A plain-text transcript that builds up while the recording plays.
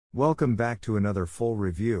Welcome back to another full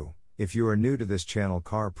review. If you are new to this channel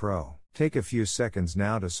Car Pro, take a few seconds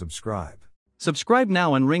now to subscribe. Subscribe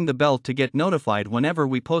now and ring the bell to get notified whenever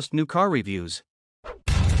we post new car reviews.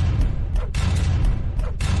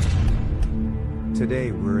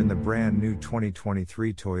 Today we're in the brand new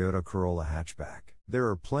 2023 Toyota Corolla Hatchback. There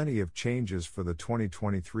are plenty of changes for the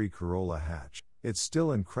 2023 Corolla Hatch. It's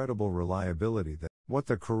still incredible reliability, that's what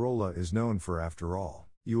the Corolla is known for after all.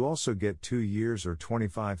 You also get 2 years or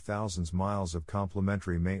 25,000 miles of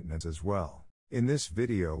complimentary maintenance as well. In this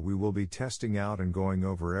video we will be testing out and going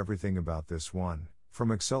over everything about this one,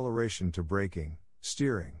 from acceleration to braking,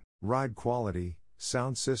 steering, ride quality,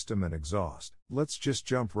 sound system and exhaust. Let's just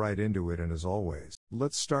jump right into it, and as always,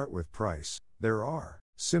 let's start with price. There are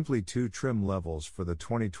simply two trim levels for the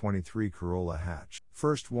 2023 Corolla Hatch.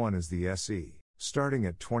 First one is the SE, starting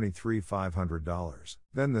at $23,500.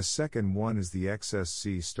 Then the second one is the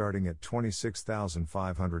XSC, starting at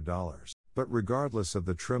 $26,500. But regardless of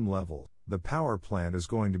the trim level, the power plant is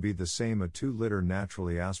going to be the same, a 2-liter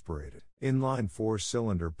naturally aspirated inline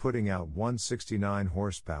 4-cylinder putting out 169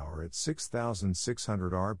 horsepower at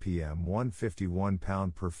 6,600 RPM, 151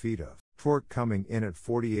 pound-per-feet of torque, coming in at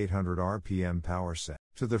 4,800 RPM power set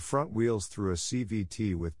to the front wheels through a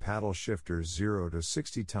CVT with paddle shifters. 0 to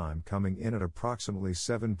 60 time coming in at approximately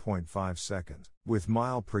 7.5 seconds, with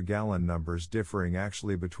mile per gallon numbers differing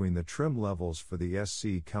actually between the trim levels, for the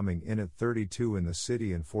SC coming in at 32 in the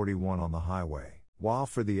city and 41 on the highway, while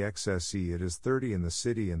for the XSE it is 30 in the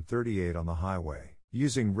city and 38 on the highway,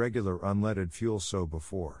 using regular unleaded fuel. So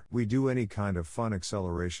before we do any kind of fun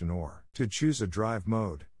acceleration or to choose a drive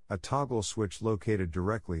mode, a toggle switch located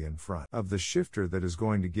directly in front of the shifter that is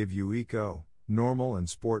going to give you eco, normal and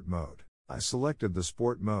sport mode. I selected the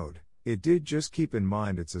sport mode. It did just keep in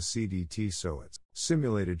mind it's a CDT, so it's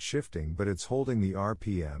simulated shifting, but it's holding the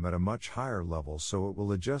RPM at a much higher level, so it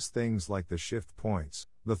will adjust things like the shift points,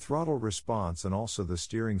 the throttle response and also the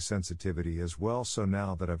steering sensitivity as well. So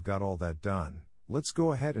now that I've got all that done, let's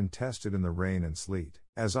go ahead and test it in the rain and sleet.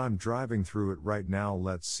 As I'm driving through it right now,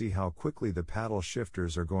 let's see how quickly the paddle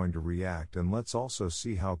shifters are going to react, and let's also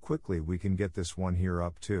see how quickly we can get this one here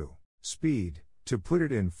up to speed. To put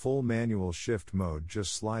it in full manual shift mode,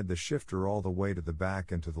 just slide the shifter all the way to the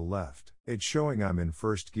back and to the left. It's showing I'm in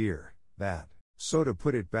first gear. So to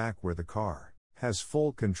put it back where the car has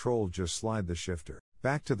full control, just slide the shifter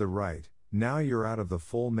back to the right. Now you're out of the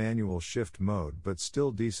full manual shift mode, but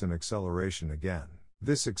still decent acceleration again.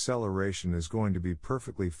 This acceleration is going to be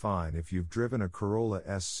perfectly fine if you've driven a Corolla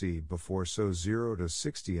SC before, so 0 to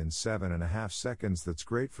 60 in 7.5 seconds. That's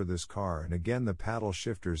great for this car, and again the paddle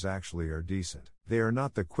shifters actually are decent. They are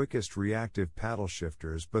not the quickest reactive paddle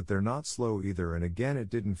shifters, but they're not slow either, and again it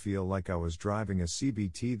didn't feel like I was driving a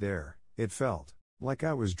CBT there. It felt like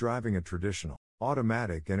I was driving a traditional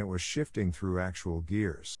automatic, and it was shifting through actual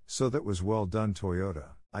gears. So that was well done,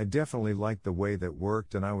 Toyota. I definitely liked the way that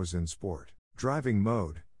worked, and I was in sport driving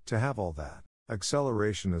mode to have all that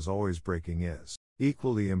acceleration. As always, braking is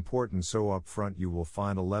equally important, so up front you will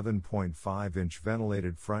find 11.5-inch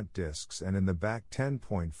ventilated front discs, and in the back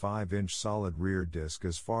 10.5-inch solid rear disc.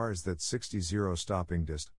 As far as that 60-0 stopping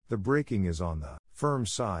distance, the braking is on the firm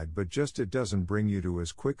side, but just it doesn't bring you to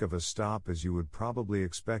as quick of a stop as you would probably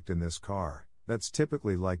expect in this car. That's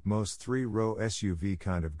typically like most 3-row SUV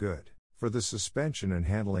kind of good. For the suspension and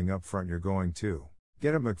handling up front, you're going to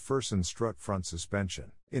get a McPherson strut front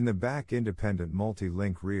suspension. In the back, independent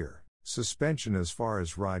multi-link rear suspension. As far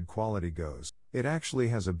as ride quality goes, it actually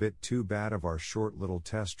has a bit too bad of our short little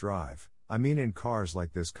test drive. I mean, in cars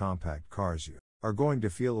like this, compact cars, you are going to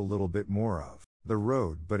feel a little bit more of the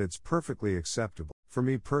road, but it's perfectly acceptable. For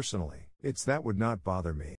me personally, that would not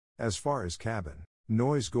bother me. As far as cabin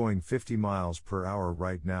noise, going 50 miles per hour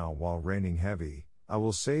right now while raining heavy, I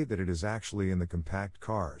will say that it is actually in the compact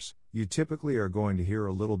cars. You typically are going to hear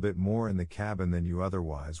a little bit more in the cabin than you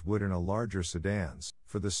otherwise would in a larger sedans.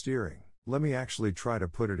 For the steering, let me actually try to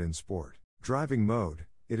put it in sport driving mode.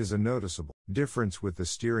 It is a noticeable difference with the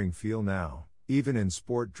steering feel now. Even in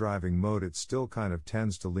sport driving mode, it still kind of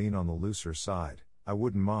tends to lean on the looser side. I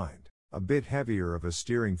wouldn't mind a bit heavier of a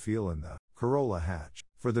steering feel in the Corolla Hatch.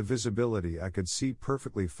 For the visibility, I could see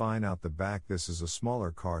perfectly fine out the back. This is a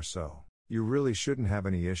smaller car, so you really shouldn't have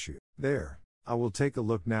any issue there. I will take a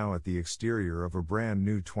look now at the exterior of a brand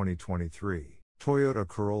new 2023 Toyota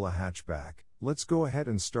Corolla Hatchback. Let's go ahead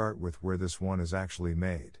and start with where this one is actually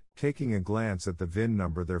made. Taking a glance at the VIN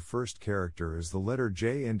number, their first character is the letter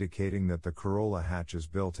J, indicating that the Corolla Hatch is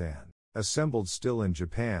built and assembled still in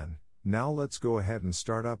Japan. Now let's go ahead and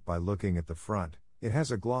start up by looking at the front. It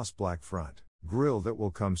has a gloss black front grille that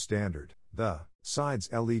will come standard. The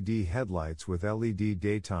Sides LED headlights with LED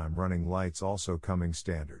daytime running lights also coming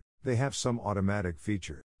standard. They have some automatic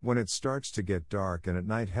feature. When it starts to get dark and at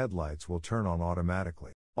night, headlights will turn on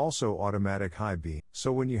automatically. Also automatic high beam,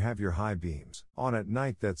 so when you have your high beams on at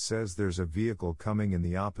night that says there's a vehicle coming in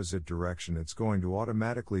the opposite direction, it's going to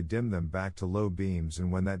automatically dim them back to low beams,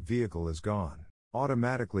 and when that vehicle is gone,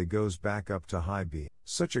 automatically goes back up to high beam.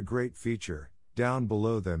 Such a great feature. Down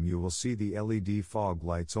below them you will see the LED fog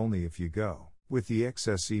lights only if you go with the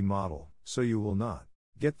XSE model, so you will not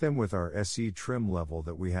get them with our SE trim level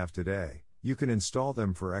that we have today. You can install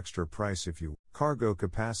them for extra price if you. Cargo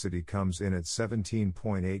capacity comes in at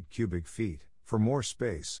 17.8 cubic feet. For more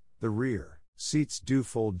space, the rear seats do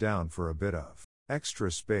fold down for a bit of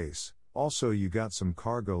extra space. Also, you got some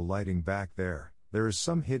cargo lighting back there. There is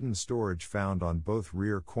some hidden storage found on both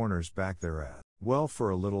rear corners back there as well for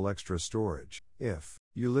a little extra storage. If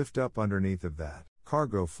you lift up underneath of that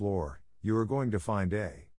cargo floor, you are going to find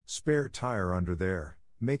a spare tire under there,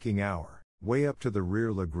 making our way up to the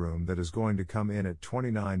rear legroom that is going to come in at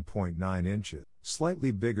 29.9 inches,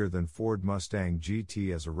 slightly bigger than Ford Mustang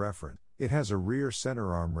GT as a reference. It has a rear center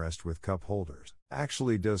armrest with cup holders.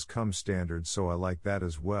 Actually does come standard, so I like that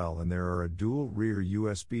as well, and there are a dual rear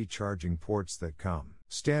USB charging ports that come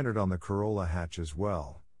standard on the Corolla hatch as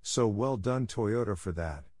well. So well done Toyota for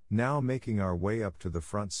that. Now making our way up to the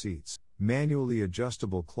front seats. Manually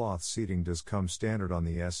adjustable cloth seating does come standard on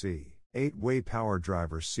the SE. 8-way power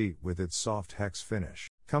driver's seat with its soft hex finish.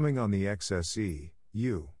 Coming on the XSE,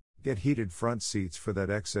 you get heated front seats for that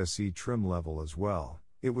XSE trim level as well.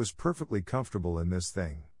 It was perfectly comfortable in this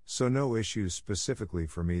thing, so no issues specifically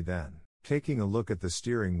for me then. Taking a look at the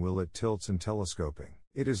steering wheel, it tilts and telescoping.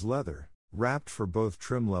 It is leather wrapped for both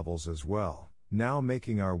trim levels as well. Now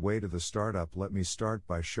making our way to the startup, let me start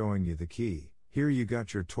by showing you the key. Here you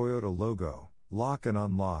got your Toyota logo. Lock and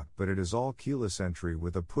unlock, but it is all keyless entry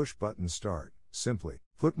with a push button start. Simply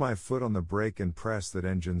put my foot on the brake and press that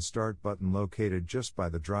engine start button located just by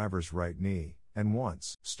the driver's right knee, and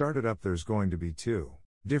once started up, there's going to be two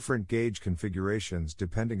different gauge configurations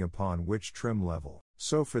depending upon which trim level.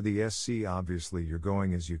 So for the SC, obviously you're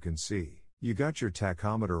going, as you can see, you got your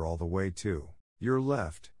tachometer all the way to your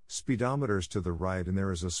left, speedometers to the right, and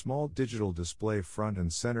there is a small digital display front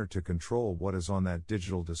and center to control what is on that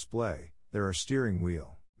digital display. There are steering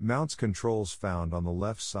wheel mounts controls found on the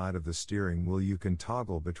left side of the steering wheel. You can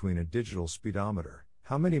toggle between a digital speedometer,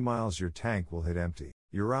 how many miles your tank will hit empty,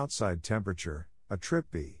 your outside temperature, a trip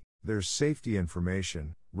B. There's safety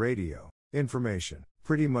information, radio information,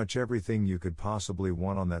 pretty much everything you could possibly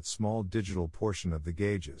want on that small digital portion of the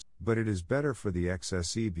gauges. But it is better for the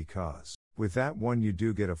XSE because with that one you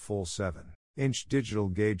do get a full 7-inch digital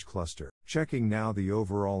gauge cluster. Checking now the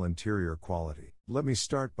overall interior quality. Let me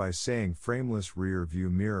start by saying frameless rear view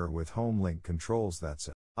mirror with home link controls. That's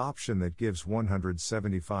an option that gives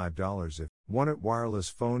 $175 if want it. Wireless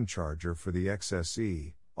phone charger for the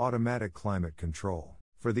XSE, automatic climate control.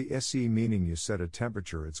 For the SE, meaning you set a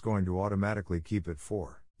temperature, it's going to automatically keep it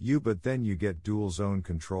for you, but then you get dual zone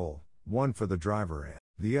control, one for the driver and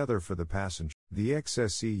the other for the passenger. The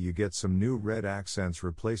XSE, you get some new red accents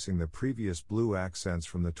replacing the previous blue accents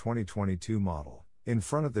from the 2022 model. In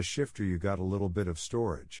front of the shifter you got a little bit of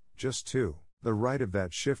storage, just to the right of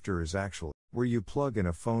that shifter is actually where you plug in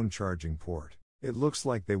a phone charging port. It looks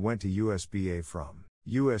like they went to USB-A from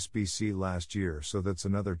USB-C last year, so that's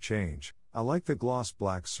another change. I like the gloss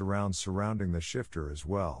black surround surrounding the shifter as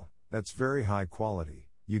well. That's very high quality.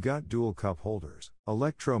 You got dual cup holders,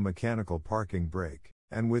 electromechanical parking brake,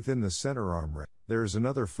 and within the center armrest, there is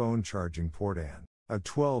another phone charging port and a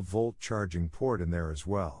 12-volt charging port in there as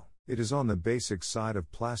well. It is on the basic side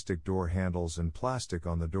of plastic door handles and plastic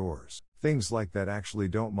on the doors. Things like that actually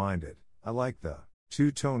don't mind it. I like the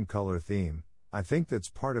two-tone color theme. I think that's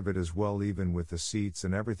part of it as well, even with the seats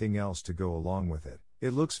and everything else to go along with it.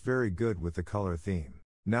 It looks very good with the color theme.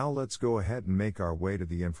 Now let's go ahead and make our way to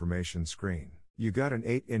the information screen. You got an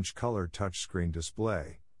 8-inch color touchscreen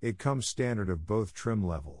display. It comes standard of both trim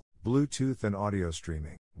level, Bluetooth and audio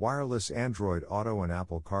streaming, wireless Android Auto and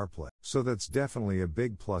Apple CarPlay. So that's definitely a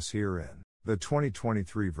big plus here in the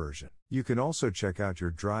 2023 version. You can also check out your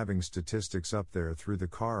driving statistics up there through the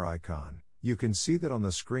car icon. You can see that on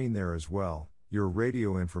the screen there as well, your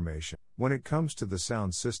radio information. When it comes to the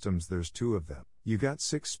sound systems, there's two of them. You got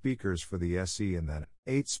 6 speakers for the SE and then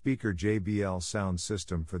 8-speaker JBL sound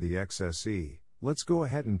system for the XSE. Let's go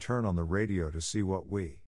ahead and turn on the radio to see what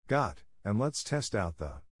we got, and let's test out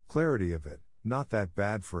the clarity of it. Not that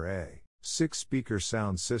bad for a 6-speaker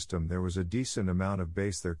sound system. There was a decent amount of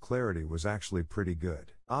bass there. Clarity was actually pretty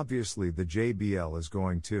good. Obviously the JBL is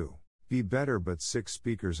going to be better, but 6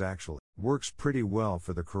 speakers actually Works pretty well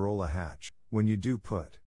for the Corolla hatch. When you do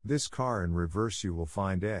put this car in reverse, you will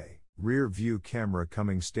find a rear view camera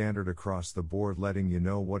coming standard across the board, letting you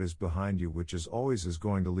know what is behind you, which is always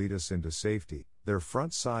going to lead us into safety. Their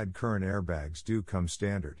front side current airbags do come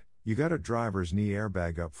standard. You got a driver's knee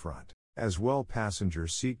airbag up front, as well passenger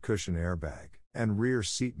seat cushion airbag, and rear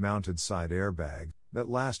seat mounted side airbag. That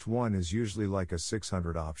last one is usually like a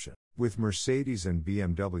 600 option with Mercedes and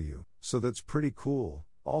BMW, so that's pretty cool.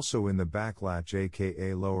 Also in the back latch,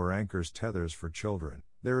 aka lower anchors, tethers for children,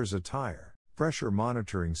 there is a tire pressure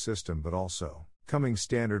monitoring system, but also coming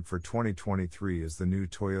standard for 2023 is the new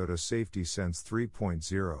Toyota Safety Sense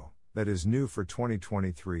 3.0. That is new for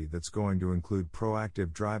 2023. That's going to include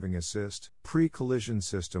proactive driving assist, pre-collision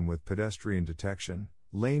system with pedestrian detection,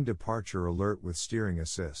 lane departure alert with steering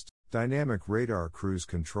assist, dynamic radar cruise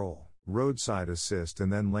control, roadside assist,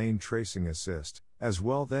 and then lane tracing assist, as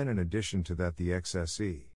well. Then in addition to that, the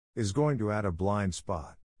XSE is going to add a blind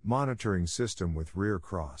spot monitoring system with rear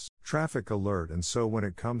cross traffic alert. And so when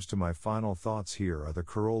it comes to my final thoughts, here are the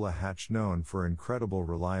Corolla hatch, known for incredible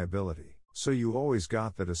reliability. So you always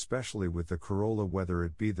got that, especially with the Corolla, whether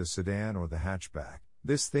it be the sedan or the hatchback.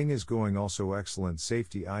 This thing is going also excellent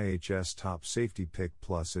safety, IHS top safety pick,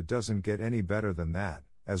 plus it doesn't get any better than that.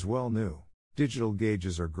 As well, new digital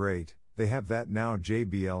gauges are great. They have that now.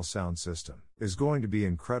 JBL sound system is going to be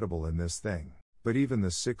incredible in this thing. But even the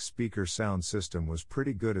 6-speaker sound system was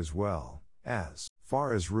pretty good as well. As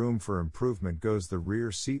far as room for improvement goes, the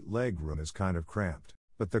rear seat leg room is kind of cramped.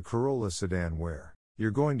 But the Corolla sedan, where you're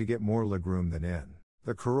going to get more legroom than in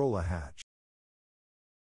the Corolla hatch.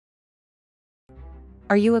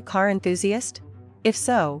 Are you a car enthusiast? If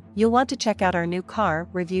so, you'll want to check out our new car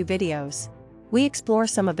review videos. We explore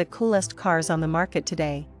some of the coolest cars on the market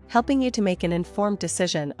today, helping you to make an informed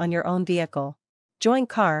decision on your own vehicle. Join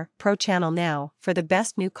Car Pro channel now for the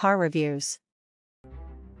best new car reviews.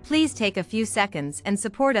 Please take a few seconds and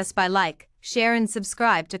support us by like, share and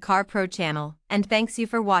subscribe to Car Pro channel, and thanks you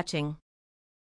for watching.